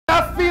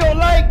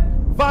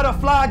Vada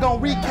Fly gonna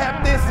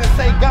recap this and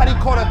say Gotti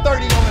caught a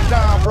 30 on the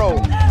John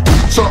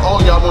Road. So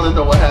all y'all wanna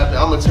know what happened?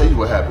 I'm gonna tell you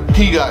what happened.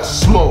 He got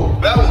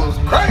smoked. That was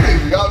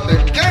crazy out the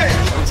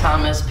game.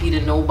 Sometimes SP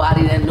to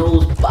nobody that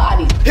knows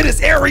body. Hit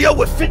his area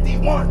with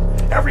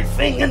 51.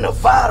 Everything in the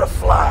Vada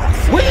Fly.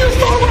 When you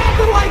start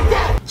rapping like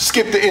that?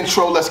 Skip the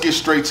intro, let's get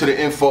straight to the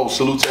info.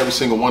 Salute to every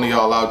single one of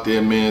y'all out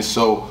there, man.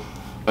 So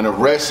an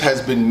arrest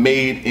has been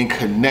made in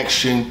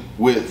connection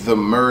with the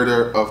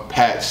murder of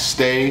Pat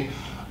Stay.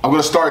 I'm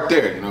gonna start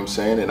there, you know what I'm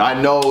saying? And I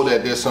know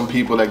that there's some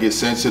people that get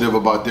sensitive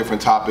about different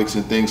topics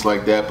and things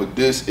like that, but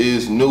this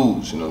is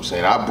news, you know what I'm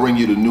saying? I bring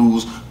you the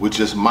news with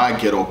just my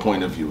ghetto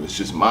point of view. It's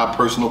just my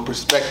personal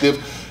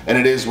perspective, and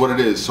it is what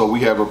it is. So we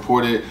have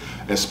reported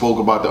and spoke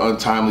about the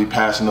untimely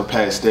passing of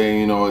Pat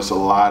Stay. You know, it's a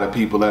lot of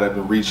people that have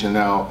been reaching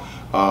out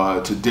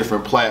to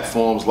different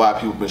platforms. A lot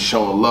of people have been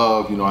showing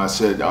love. You know, I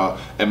said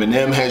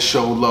Eminem has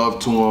showed love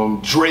to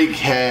him. Drake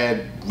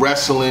had,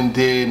 wrestling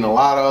did, and a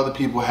lot of other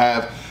people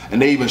have.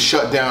 And they even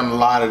shut down a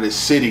lot of the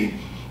city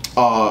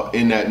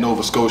in that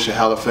Nova Scotia,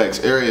 Halifax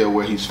area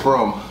where he's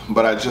from.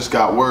 But I just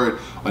got word,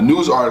 a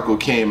news article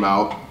came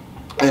out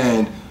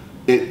and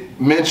it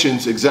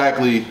mentions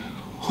exactly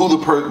who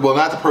well,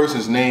 not the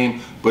person's name,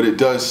 but it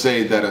does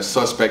say that a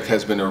suspect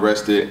has been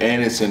arrested,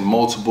 and it's in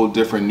multiple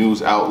different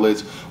news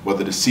outlets,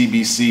 whether the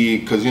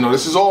CBC, because, you know,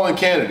 this is all in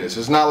Canada. So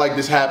it's not like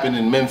this happened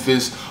in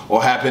Memphis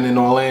or happened in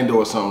Orlando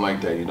or something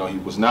like that. You know, he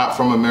was not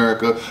from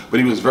America, but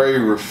he was very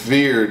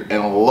revered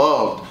and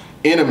loved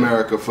in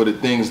America for the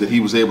things that he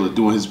was able to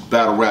do in his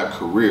battle rap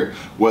career,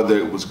 whether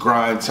it was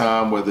Grind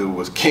Time, whether it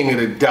was King of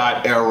the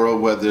Dot era,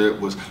 whether it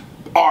was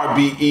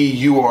RBE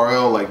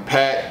URL. Like,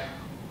 Pat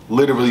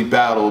literally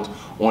battled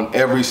on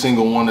every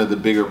single one of the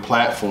bigger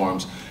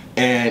platforms,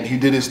 and he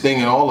did his thing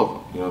in all of them.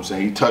 You know what I'm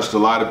saying? He touched a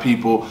lot of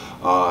people.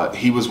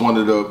 He was one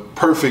of the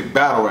perfect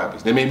battle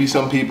rappers. There may be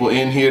some people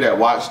in here that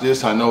watch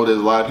this. I know there's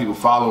a lot of people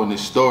following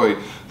this story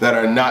that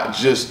are not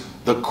just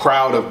the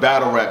crowd of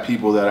battle rap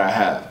people that I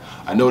have.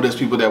 I know there's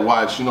people that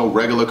watch, you know,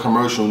 regular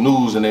commercial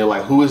news, and they're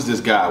like, who is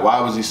this guy?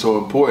 Why was he so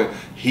important?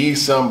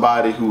 He's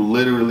somebody who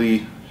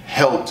literally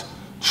helped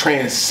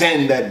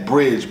transcend that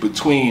bridge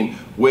between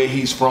where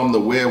he's from to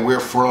where we're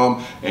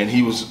from, and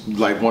he was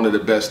like one of the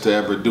best to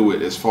ever do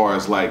it as far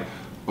as like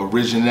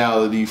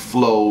originality,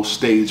 flow,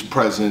 stage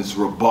presence,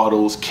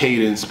 rebuttals,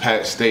 cadence.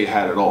 Pat Stay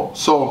had it all.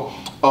 So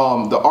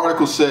the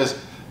article says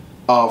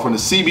from the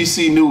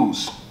CBC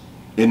News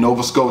in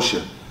Nova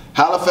Scotia,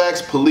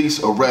 Halifax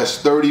police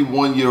arrest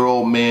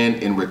 31-year-old man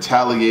in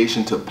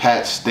retaliation to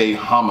Pat Stay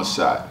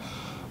homicide.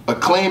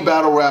 Acclaimed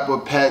battle rapper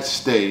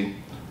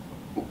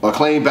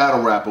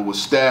was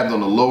stabbed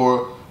on the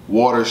Lower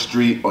Water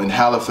Street in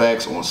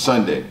Halifax on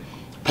Sunday.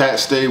 Pat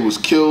Stay was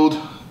killed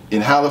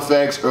in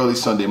Halifax early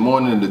Sunday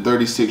morning, and the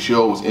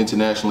 36-year-old was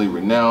internationally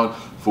renowned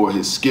for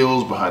his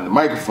skills behind the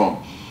microphone.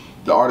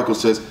 The article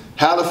says,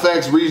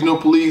 Halifax Regional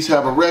Police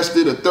have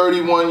arrested a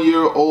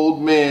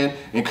 31-year-old man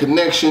in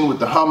connection with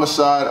the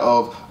homicide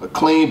of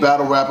acclaimed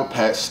battle rapper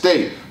Pat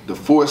Stay, the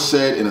force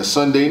said in a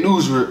Sunday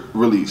news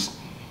release.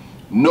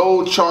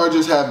 No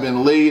charges have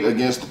been laid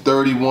against the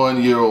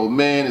 31-year-old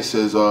man. It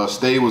says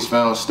Stay was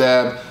found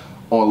stabbed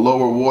on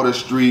Lower Water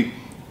Street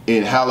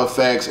in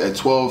Halifax at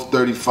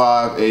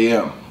 12:35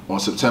 a.m. on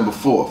September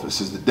 4th. It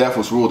says the death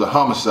was ruled a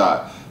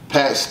homicide.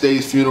 Pat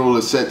Stay's funeral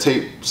is set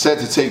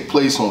to take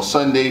place on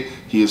Sunday.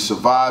 He is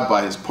survived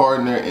by his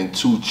partner and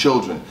 2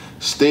 children.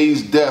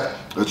 Stay's death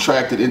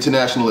attracted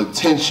international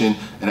attention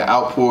and an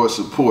outpour of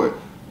support.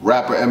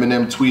 Rapper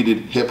Eminem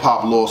tweeted,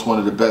 "Hip-hop lost one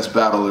of the best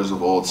battlers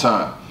of all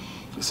time."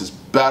 This is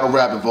battle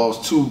rap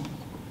involves 2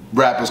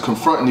 rappers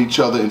confronting each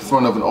other in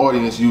front of an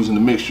audience using a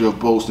mixture of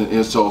boasting,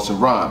 insults,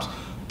 and rhymes.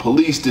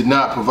 Police did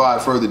not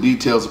provide further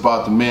details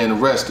about the man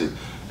arrested,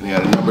 and they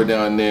had a number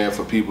down there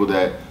for people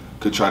that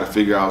could try to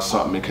figure out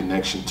something in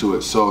connection to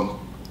it. So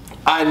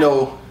I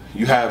know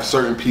you have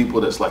certain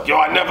people that's like, yo,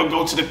 I never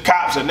go to the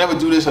cops, I never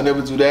do this, I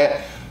never do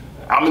that.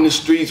 I'm in the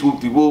streets,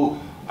 whoop-de-whoop.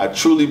 I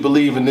truly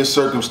believe in this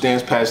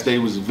circumstance, Pat Stay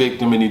was a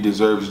victim and he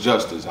deserves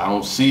justice. I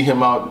don't see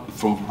him out,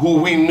 from who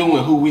we knew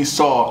and who we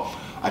saw,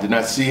 I did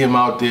not see him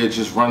out there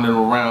just running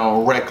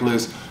around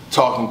reckless,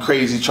 talking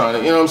crazy, trying to,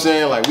 you know what I'm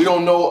saying? Like, we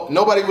don't know,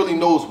 nobody really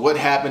knows what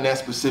happened that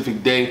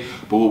specific day,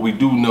 but what we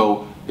do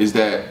know is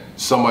that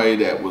somebody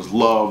that was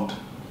loved,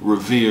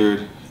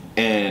 revered,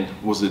 and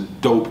was a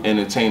dope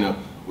entertainer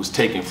was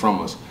taken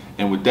from us.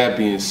 And with that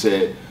being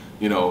said,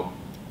 you know,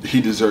 he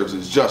deserves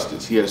his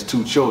justice. He has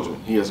 2 children,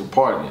 he has a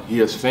partner, he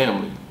has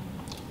family.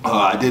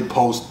 I did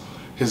post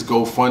his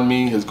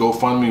GoFundMe. His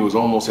GoFundMe was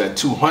almost at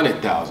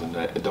 200,000.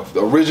 The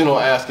original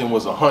asking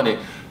was 100.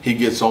 He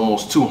gets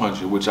almost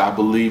 200, which I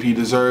believe he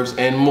deserves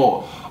and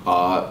more.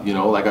 You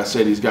know, like I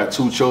said, he's got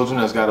 2 children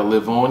that's got to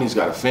live on. He's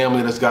got a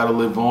family that's got to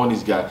live on.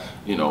 He's got,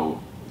 you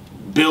know,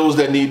 bills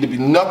that need to be.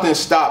 Nothing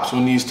stops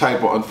when these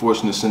type of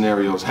unfortunate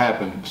scenarios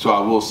happen. So I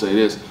will say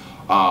this: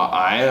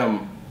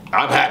 I'm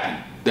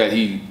happy that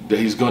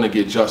he's going to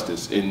get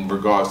justice in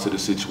regards to the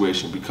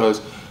situation,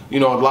 because, you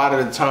know, a lot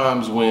of the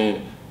times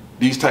when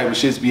these type of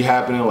shits be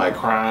happening, like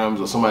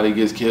crimes or somebody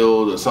gets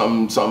killed or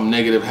something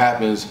negative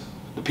happens,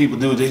 the people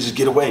do, they just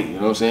get away, you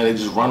know what I'm saying? They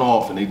just run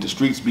off and the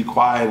streets be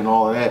quiet and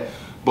all of that.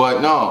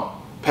 But no,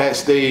 Pat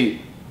Stay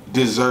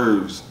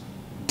deserves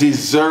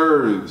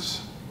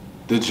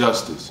the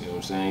justice, you know what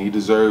I'm saying? He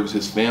deserves,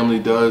 his family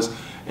does,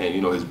 and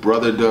you know, his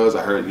brother does.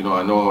 I heard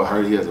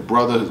he has a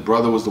brother. His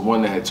brother was the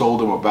one that had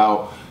told him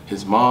about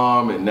his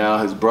mom, and now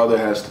his brother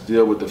has to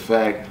deal with the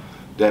fact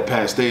that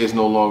Pat Stay is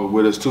no longer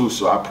with us too.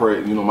 So I pray,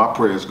 you know, my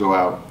prayers go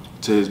out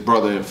to his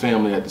brother and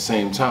family at the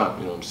same time,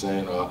 you know what I'm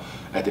saying?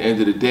 At the end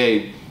of the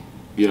day,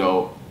 you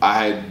know,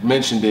 I had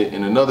mentioned it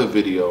in another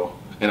video,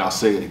 and I'll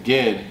say it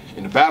again,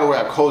 in the battle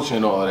rap culture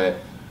and all of that,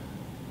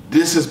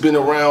 this has been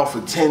around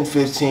for 10,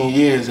 15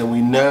 years, and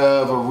we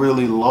never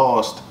really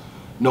lost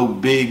no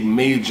big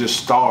major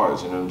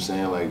stars, you know what I'm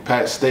saying? Like,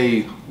 Pat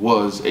Stay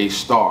was a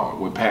star.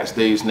 When Pat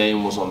Stay's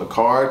name was on the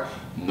card,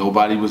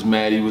 nobody was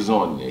mad he was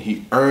on there.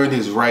 He earned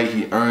his right,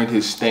 he earned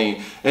his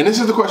stain. And this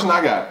is the question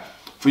I got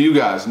for you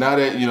guys. Now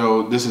that, you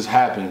know, this has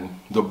happened,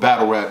 the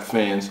battle rap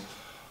fans,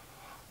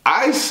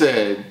 I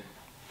said,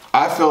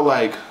 I felt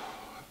like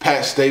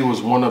Pat Stay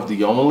was one of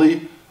the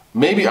only,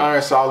 maybe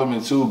Iron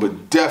Solomon too,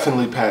 but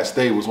definitely Pat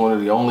Stay was one of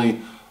the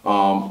only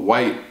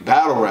white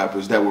battle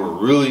rappers that were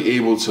really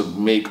able to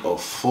make a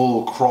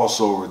full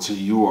crossover to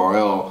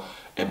URL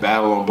and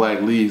battle on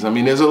black leagues. I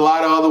mean, there's a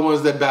lot of other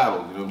ones that battle,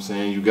 you know what I'm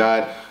saying? You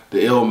got the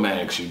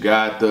Illmax, you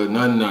got the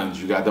Nun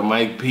Nuns, you got the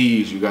Mike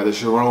P's, you got the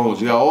Sharons,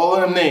 you got all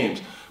of them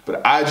names.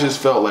 But I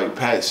just felt like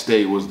Pat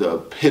Stay was the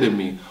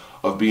epitome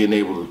of being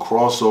able to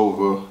cross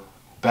over,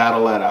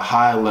 battle at a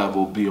high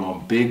level, be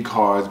on big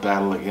cards,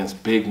 battle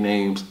against big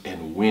names,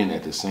 and win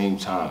at the same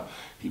time.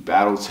 He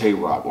battled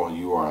Tay-Rock on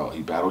URL.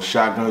 He battled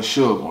Shotgun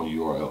Suge on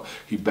URL.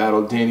 He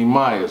battled Danny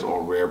Myers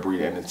on Rare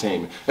Breed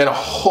Entertainment. And a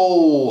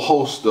whole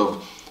host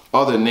of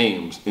other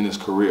names in his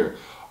career.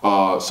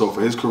 So for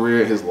his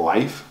career, his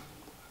life,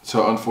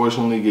 to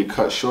unfortunately get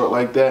cut short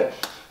like that,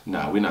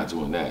 nah, we're not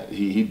doing that.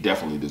 He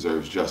definitely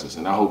deserves justice.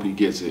 And I hope he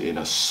gets it in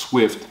a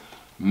swift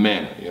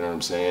manner, you know what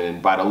I'm saying?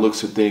 And by the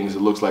looks of things,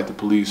 it looks like the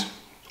police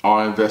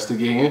are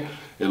investigating.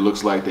 It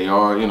looks like they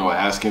are, you know,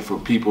 asking for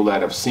people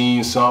that have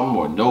seen something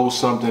or know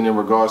something in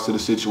regards to the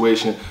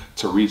situation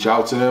to reach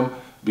out to them.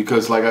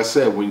 Because like I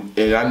said,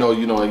 and I know,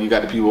 you know, you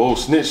got the people, oh,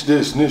 snitch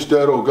this, snitch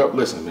that, oh, God.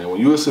 Listen, man,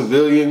 when you're a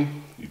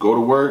civilian, you go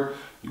to work,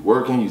 you're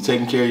working, you're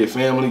taking care of your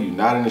family, you're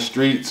not in the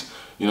streets,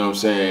 you know what I'm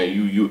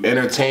saying, you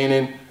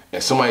entertaining,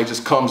 and somebody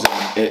just comes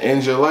and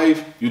ends your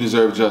life, you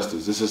deserve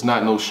justice. This is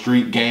not no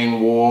street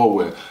gang war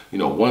where, you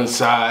know, one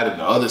side and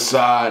the other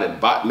side,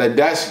 and like,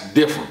 that's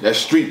different. That's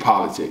street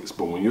politics.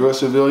 But when you're a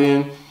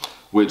civilian,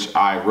 which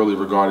I really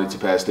regarded to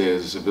Pat Stay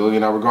as a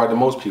civilian, I regarded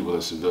most people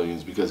as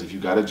civilians, because if you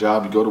got a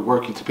job, you go to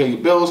work, you pay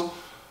your bills,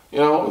 you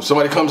know, if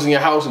somebody comes in your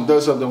house and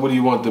does something, what do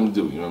you want them to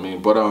do? You know what I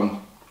mean? But,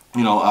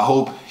 you know, I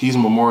hope he's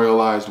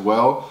memorialized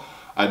well.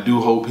 I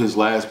do hope his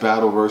last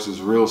battle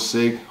versus Real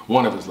Sick,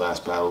 one of his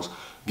last battles,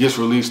 gets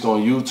released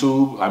on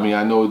YouTube. I mean,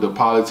 I know the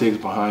politics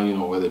behind, you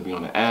know, whether it be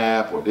on the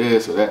app or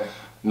this or that.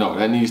 No,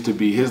 that needs to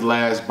be, his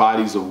last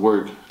bodies of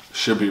work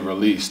should be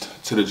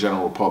released to the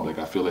general public.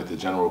 I feel like the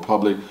general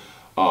public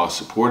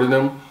supported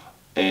him.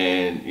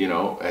 And, you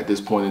know, at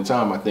this point in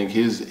time, I think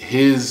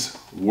his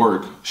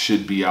work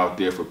should be out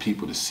there for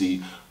people to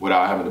see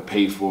without having to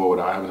pay for it,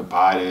 without having to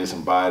buy this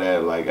and buy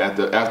that. Like,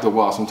 after a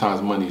while,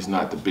 sometimes money is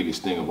not the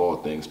biggest thing of all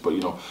things. But,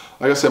 you know,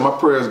 like I said, my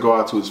prayers go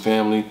out to his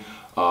family.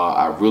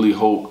 I really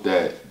hope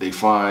that they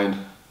find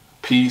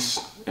peace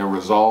and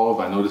resolve.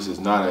 I know this is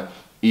not an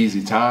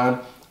easy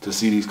time to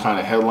see these kind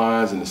of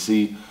headlines and to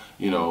see,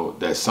 you know,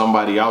 that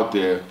somebody out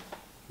there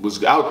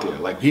was out there.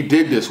 Like, he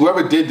did this.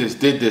 Whoever did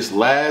this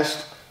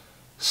last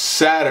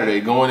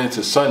Saturday going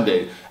into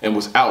Sunday and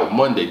was out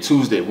Monday,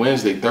 Tuesday,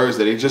 Wednesday,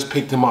 Thursday. They just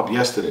picked him up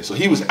yesterday. So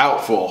he was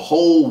out for a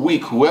whole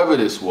week, whoever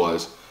this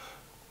was.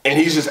 And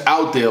he's just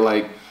out there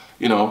like,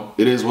 you know,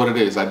 it is what it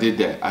is. I did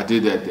that. I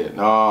did that there.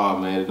 Nah,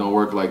 man, it don't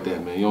work like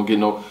that, man. You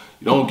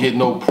don't get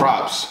no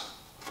props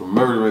for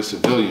murdering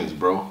civilians,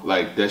 bro.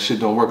 Like, that shit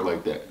don't work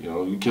like that. You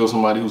know, you kill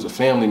somebody who's a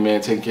family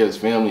man, taking care of his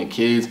family and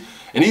kids.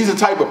 And he's the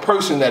type of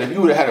person that if you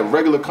would have had a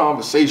regular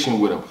conversation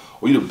with him,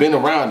 or you'd have been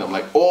around him,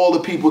 like all the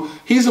people,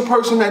 he's a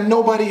person that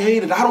nobody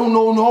hated. I don't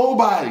know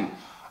nobody.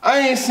 I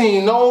ain't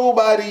seen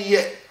nobody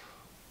yet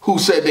who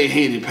said they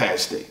hated Pat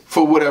Stay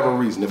for whatever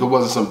reason, if it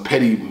wasn't some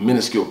petty,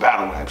 minuscule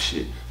battle rap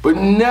shit. But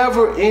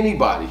never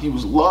anybody. He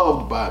was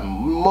loved by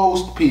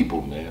most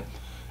people, man.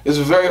 It's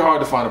very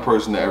hard to find a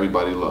person that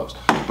everybody loves.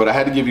 But I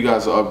had to give you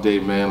guys an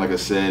update, man. Like I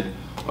said,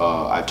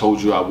 I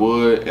told you I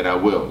would, and I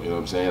will. You know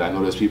what I'm saying? I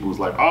know there's people who's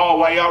like, oh,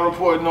 why y'all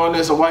reporting on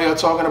this, or why y'all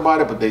talking about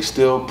it? But they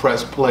still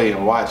press play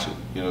and watch it.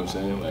 You know what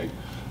I'm saying? Like,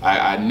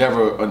 I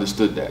never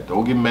understood that.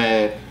 Don't get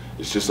mad.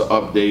 It's just an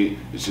update.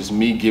 It's just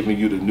me giving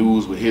you the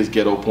news with his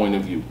ghetto point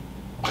of view.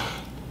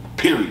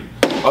 Period.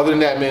 Other than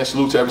that, man,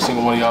 salute to every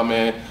single one of y'all,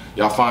 man.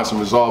 Y'all find some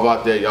resolve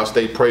out there. Y'all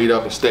stay prayed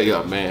up and stay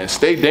up, man.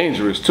 Stay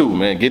dangerous too,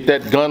 man. Get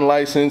that gun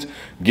license,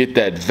 get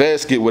that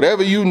vest, get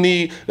whatever you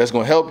need that's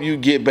gonna help you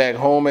get back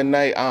home at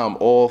night. I'm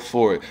all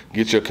for it.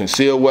 Get your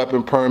concealed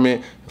weapon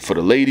permit. For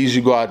the ladies,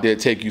 you go out there,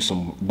 take you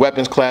some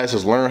weapons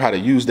classes, learn how to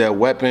use that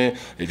weapon.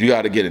 If you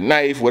gotta get a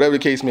knife, whatever the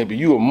case may be,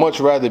 you would much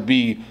rather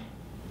be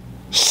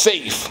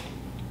safe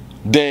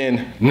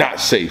than not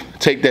safe.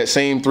 Take that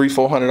same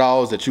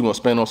 $300-400 that you're gonna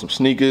spend on some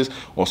sneakers,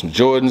 on some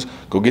Jordans,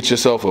 go get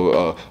yourself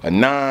a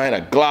 9,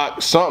 a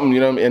Glock, something, you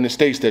know, in the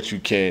States that you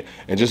can,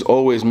 and just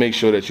always make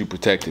sure that you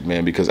protect it,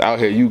 man, because out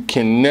here you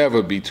can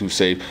never be too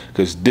safe,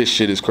 because this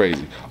shit is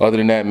crazy. Other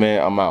than that,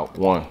 man, I'm out.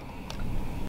 One.